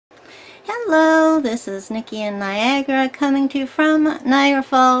Hello, this is Nikki in Niagara coming to you from Niagara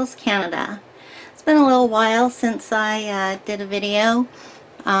Falls, Canada. It's been a little while since I did a video.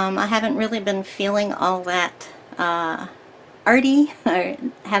 I haven't really been feeling all that arty, or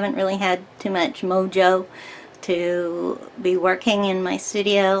haven't really had too much mojo to be working in my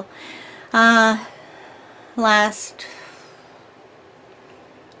studio. Last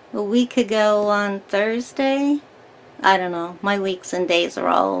a week ago on Thursday, I don't know, my weeks and days are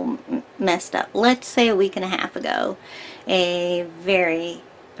all messed up. Let's say a week and a half ago, a very,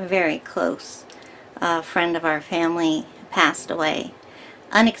 very close friend of our family passed away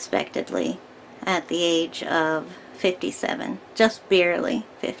unexpectedly at the age of 57, just barely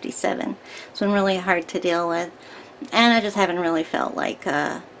 57. It's been really hard to deal with, and I just haven't really felt like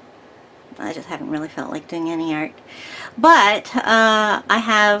doing any art. But I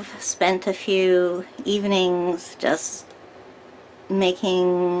have spent a few evenings just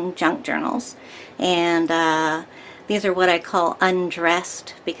making junk journals, and these are what I call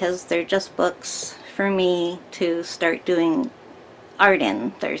undressed, because they're just books for me to start doing art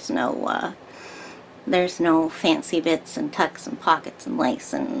in. There's no fancy bits and tucks and pockets and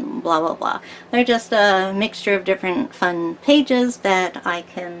lace and blah blah blah. They're just a mixture of different fun pages that I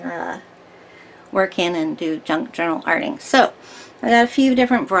can work in and do junk journal arting. So I got a few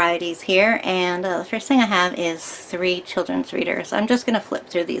different varieties here, and the first thing I have is 3 children's readers. I'm just going to flip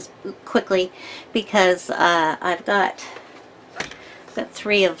through these quickly because I've got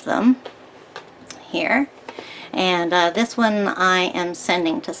 3 of them here, and this one I am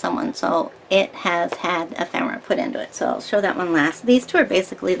sending to someone, so it has had ephemera put into it, so I'll show that one last. These 2 are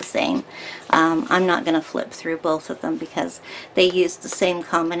basically the same. I'm not going to flip through both of them because they use the same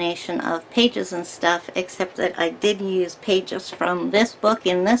combination of pages and stuff, except that I did use pages from this book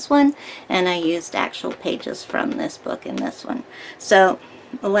in this one, and I used actual pages from this book in this one. So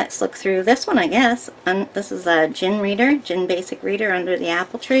let's look through this one, I guess. This is a Gin Reader, Gin Basic Reader under the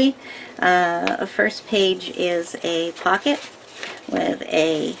apple tree. The first page is a pocket with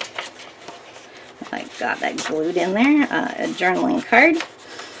a, I got that glued in there, a journaling card.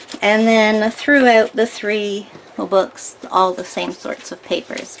 And then throughout the 3 books, all the same sorts of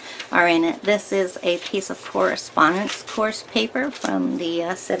papers are in it. This is a piece of correspondence course paper from the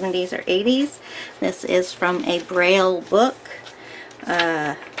 70s or 80s. This is from a Braille book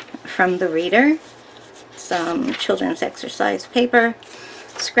from the Reader. Some children's exercise paper,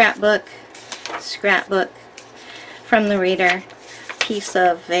 scrapbook from the Reader, piece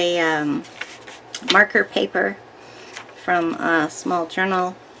of a marker paper from a small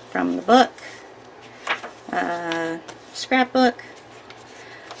journal from the book, scrapbook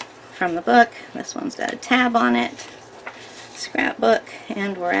from the book. This one's got a tab on it, scrapbook,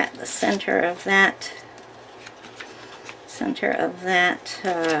 and we're at the center of that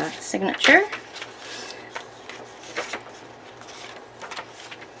signature,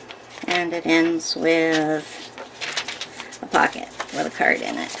 and it ends with a pocket with a card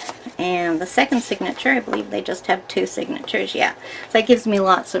in it. And the second signature, I believe they just have 2 signatures, yeah. So that gives me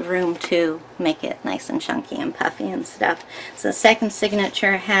lots of room to make it nice and chunky and puffy and stuff. So the second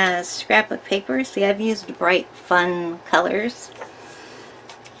signature has scrapbook paper. See, I've used bright, fun colors.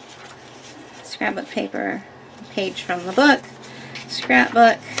 Scrapbook paper, page from the book,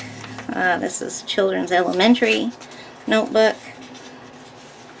 scrapbook. This is children's elementary notebook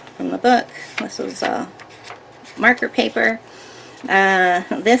from the book. This is marker paper.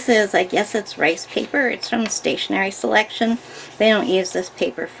 This is, I guess it's rice paper. It's from Stationery Selection. They don't use this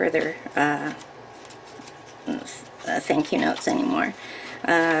paper for their thank you notes anymore.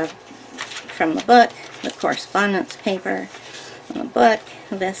 From the book, the correspondence paper from the book.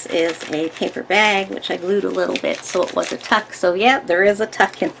 This is a paper bag, which I glued a little bit so it was a tuck. So yeah, there is a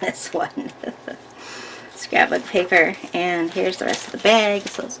tuck in this one. Scrapbook paper, and here's the rest of the bag.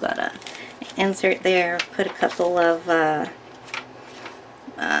 So it's got a insert there. Put a couple of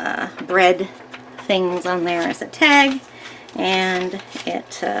bread things on there as a tag, and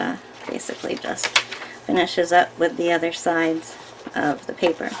it basically just finishes up with the other sides of the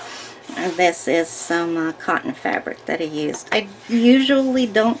paper. This is some cotton fabric that I used. I usually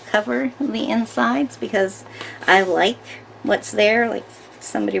don't cover the insides because I like what's there, like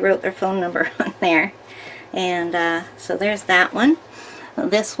somebody wrote their phone number on there. And so there's that one.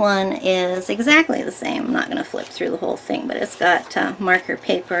 This one is exactly the same. I'm not going to flip through the whole thing, but it's got marker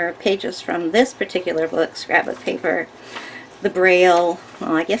paper, pages from this particular book, scrapbook paper, the Braille.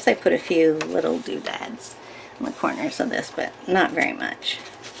 Well, I guess I put a few little doodads in the corners of this, but not very much.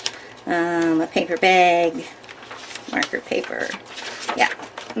 A paper bag, marker paper. Yeah,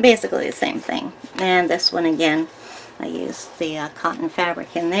 basically the same thing. And this one again, I used the cotton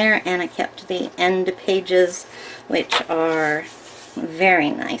fabric in there, and I kept the end pages, which are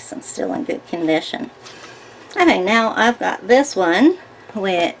very nice and still in good condition. Okay, now I've got this one,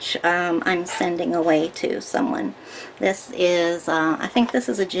 which I'm sending away to someone. This is, I think this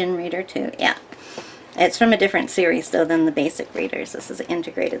is a gin reader too, yeah. It's from a different series though than the basic readers. This is an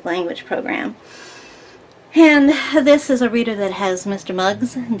integrated language program. And this is a reader that has Mr.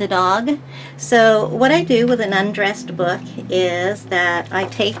 Muggs, the dog. So what I do with an undressed book is that I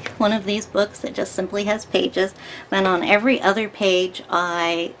take one of these books that just simply has pages, then on every other page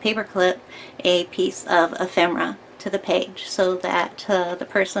I paperclip a piece of ephemera to the page so that the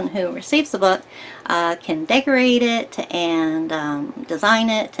person who receives the book can decorate it and design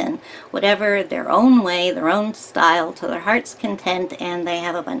it and whatever their own way, their own style to their heart's content, and they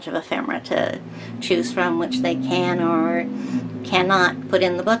have a bunch of ephemera to choose from which they can or cannot put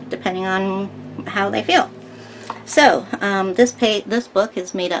in the book depending on how they feel. So this book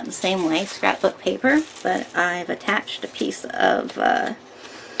is made up the same way, scrapbook paper, but I've attached a piece of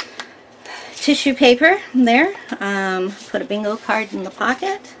tissue paper there. Put a bingo card in the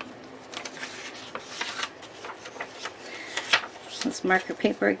pocket. This marker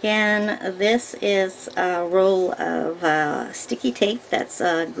paper again. This is a roll of sticky tape that's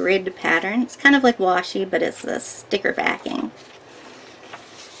a grid pattern. It's kind of like washi, but it's a sticker backing.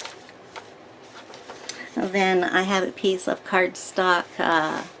 Then I have a piece of cardstock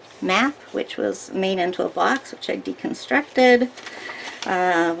map, which was made into a box, which I deconstructed.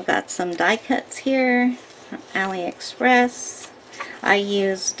 We've got some die cuts here, AliExpress. I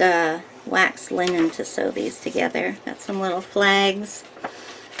used wax linen to sew these together. Got some little flags.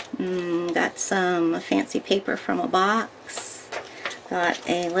 Got some fancy paper from a box. Got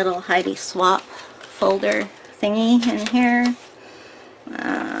a little Heidi Swap folder thingy in here.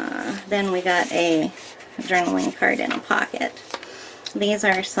 Then we got a journaling card in a pocket. These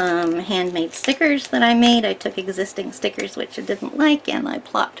are some handmade stickers that I made. I took existing stickers which I didn't like and I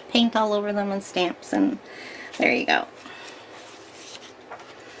plopped paint all over them and stamps, and there you go.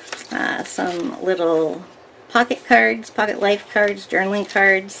 Some little pocket cards, pocket life cards, journaling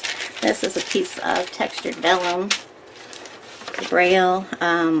cards. This is a piece of textured vellum, braille,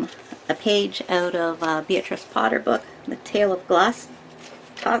 a page out of Beatrice Potter book, The Tale of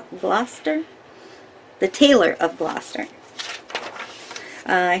Gloucester? The Tailor of Gloucester.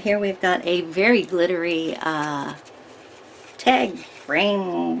 Here we've got a very glittery tag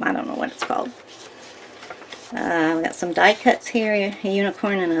frame, I don't know what it's called. We got some die cuts here, a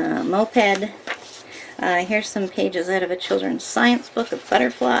unicorn and a moped. Here's some pages out of a children's science book of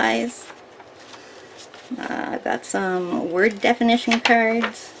butterflies. I've got some word definition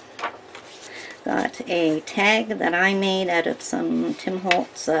cards. Got a tag that I made out of some Tim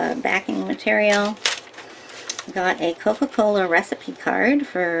Holtz backing material. Got a Coca-Cola recipe card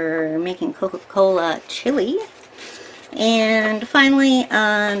for making Coca-Cola chili. And finally,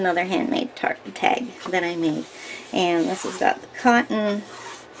 another handmade tag that I made. And this has got the cotton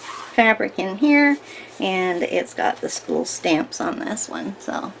fabric in here, and it's got the school stamps on this one,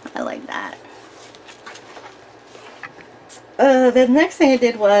 so I like that. The next thing I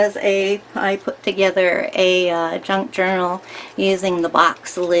did was I put together a junk journal using the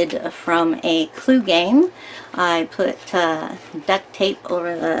box lid from a Clue game. I put duct tape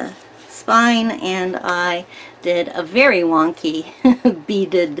over the spine, and I did a very wonky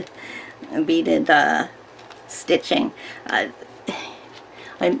beaded stitching.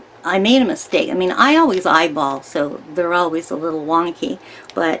 I made a mistake. I mean, I always eyeball, so they're always a little wonky,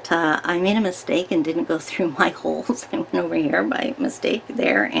 but I made a mistake and didn't go through my holes. I went over here by mistake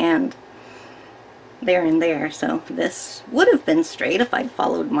there and there and there, so this would have been straight if I'd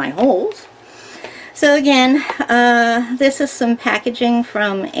followed my holes. So again, this is some packaging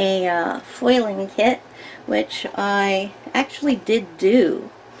from a foiling kit, which I actually did do.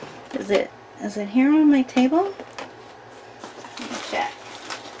 Is it here on my table? Let me check.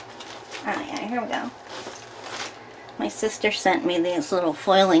 Oh yeah, here we go. My sister sent me these little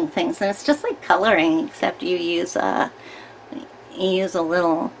foiling things, and it's just like coloring, except you use a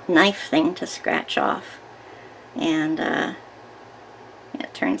little knife thing to scratch off, and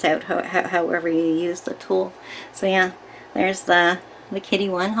it turns out however you use the tool. So yeah, there's the kitty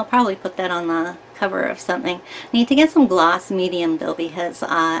one. I'll probably put that on the cover of something. I need to get some gloss medium though, because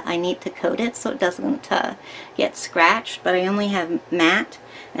I need to coat it so it doesn't get scratched, but I only have matte,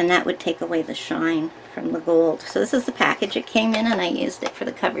 and that would take away the shine from the gold. So this is the package it came in, and I used it for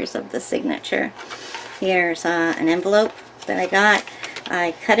the covers of the signature. Here's an envelope that I got.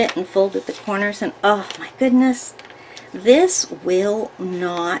 I cut it and folded the corners, and oh my goodness, this will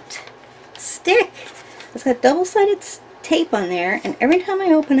not stick. It's got double-sided tape on there, and every time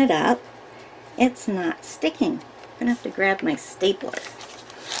I open it up, it's not sticking. I'm gonna have to grab my stapler.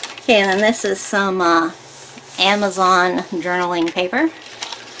 Okay, and then this is some Amazon journaling paper.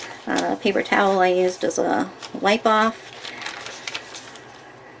 Paper towel I used as a wipe-off.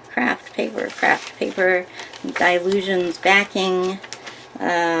 Craft paper, Dylusions backing.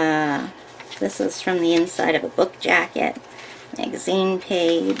 This is from the inside of a book jacket. Magazine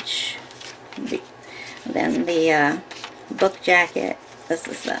page. Then the book jacket. This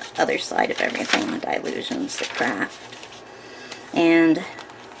is the other side of everything. The Dylusions, the craft. And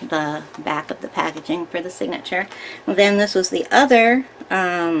the back of the packaging for the signature. Then this was the other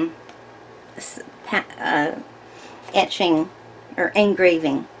etching or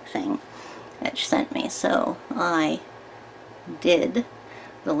engraving thing that she sent me. So I did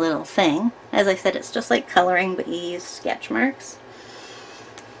the little thing. As I said, it's just like coloring, but you use sketch marks.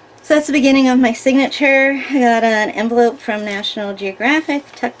 So that's the beginning of my signature. I got an envelope from National Geographic,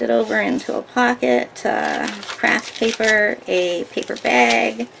 tucked it over into a pocket, craft paper, a paper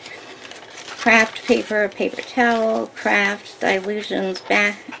bag, craft paper, paper towel, craft Dylusions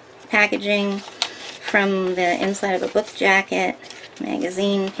packaging from the inside of a book jacket,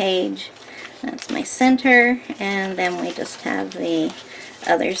 magazine page. That's my center, and then we just have the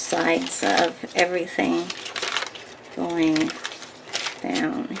other sides of everything going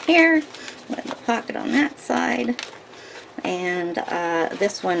down here with the pocket on that side. And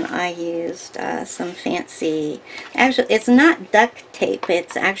this one I used some fancy, actually it's not duct tape,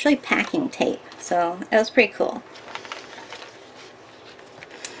 it's actually packing tape, so that was pretty cool.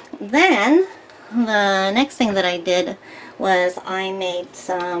 Then the next thing that I did was I made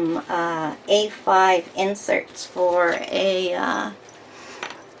some A5 inserts for an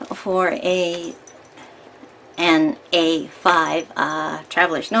A5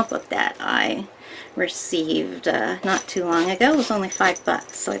 traveler's notebook that I received not too long ago. It was only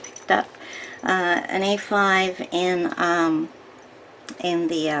 $5, so I picked up an A5 in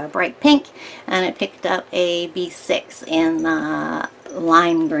the bright pink, and I picked up a B6 in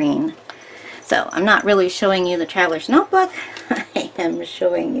lime green. So I'm not really showing you the traveler's notebook. I am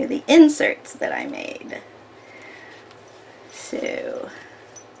showing you the inserts that I made. So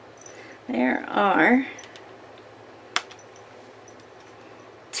there are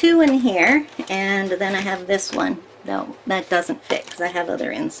 2 in here, and then I have this one. No, that doesn't fit because I have other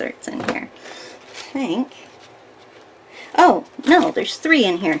inserts in here. I think. Oh, no, there's 3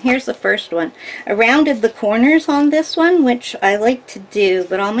 in here. Here's the first one. I rounded the corners on this one, which I like to do,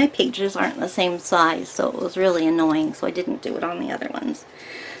 but all my pages aren't the same size, so it was really annoying, so I didn't do it on the other ones.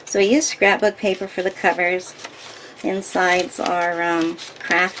 So I used scrapbook paper for the covers. Insides are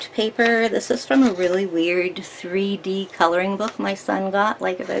craft paper. This is from a really weird 3D coloring book my son got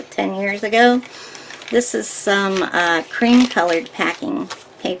like about 10 years ago. This is some cream colored packing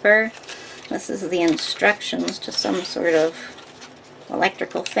paper. This is the instructions to some sort of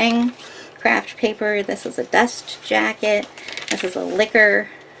electrical thing. Craft paper. This is a dust jacket. This is a liquor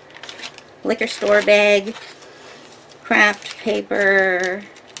store bag. Craft paper.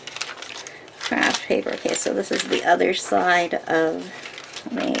 Craft paper. Okay, so this is the other side of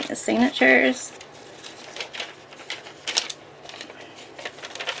the signatures.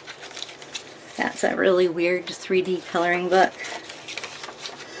 That's a really weird 3D coloring book.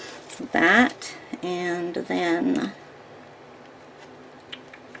 That, and then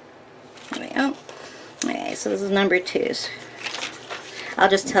there we go. Okay, so this is number 2s. I'll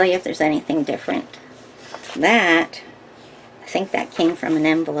just tell you if there's anything different. That, I think that came from an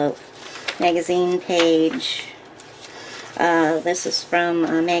envelope. Magazine page. This is from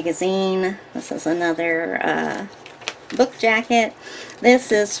a magazine. This is another book jacket.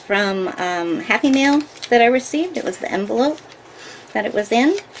 This is from Happy Mail that I received. It was the envelope that it was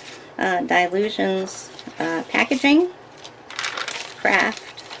in. Dylusions packaging.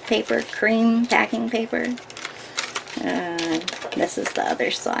 Craft paper, cream packing paper. This is the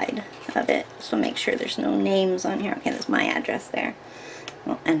other side of it. So make sure there's no names on here. Okay, there's my address there.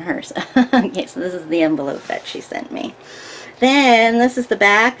 Well, and hers. Okay, so this is the envelope that she sent me. Then this is the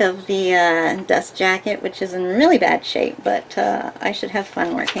back of the dust jacket, which is in really bad shape, but I should have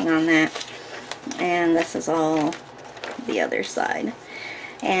fun working on that. And this is all the other side.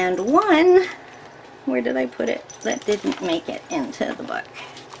 And one, where did I put it, that didn't make it into the book?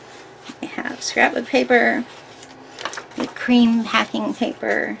 I have scrapbook paper, the cream packing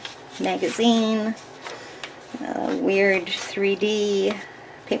paper, magazine, weird 3D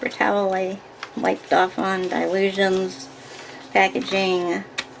paper towel I wiped off on, Dylusions, packaging,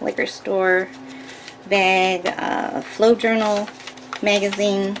 liquor store bag, flow journal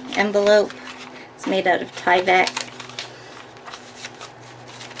magazine envelope, It's made out of Tyvek.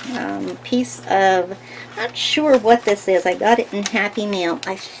 Piece of, not sure what this is. I got it in Happy Meal.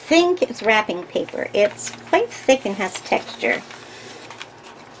 I think it's wrapping paper. It's quite thick and has texture.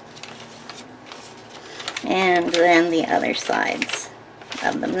 And then the other sides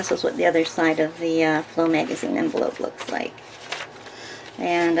of them. This is what the other side of the Flow magazine envelope looks like.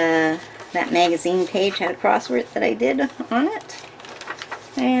 And that magazine page had a crossword that I did on it.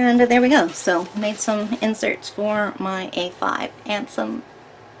 And there we go. So made some inserts for my A5 and some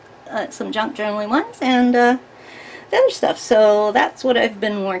junk journaling ones and the other stuff. So that's what I've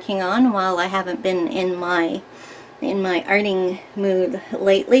been working on while I haven't been in my arting mood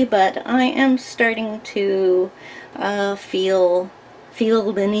lately, but I am starting to feel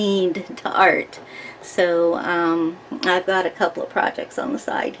the need to art. So I've got a couple of projects on the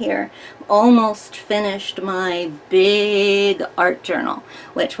side here. Almost finished my big art journal,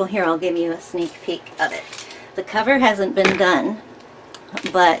 which, well, here, I'll give you a sneak peek of it. The cover hasn't been done,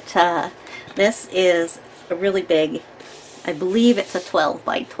 but this is a really big, I believe it's a 12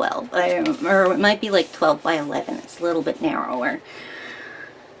 by 12, or it might be like 12 by 11. It's a little bit narrower.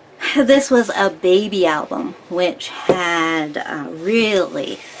 This was a baby album, which had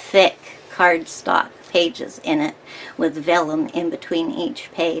really thick cardstock pages in it with vellum in between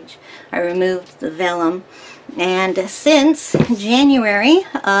each page. I removed the vellum, and since January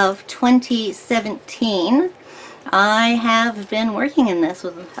of 2017, I have been working in this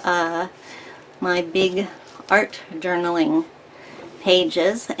with my big art journaling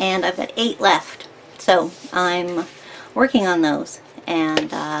pages, and I've got 8 left. So I'm working on those,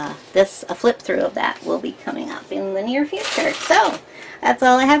 and a flip through of that will be coming up in the near future. So that's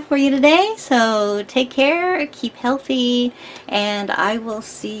all I have for you today. So take care, keep healthy, and I will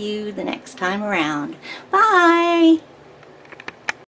see you the next time around. Bye!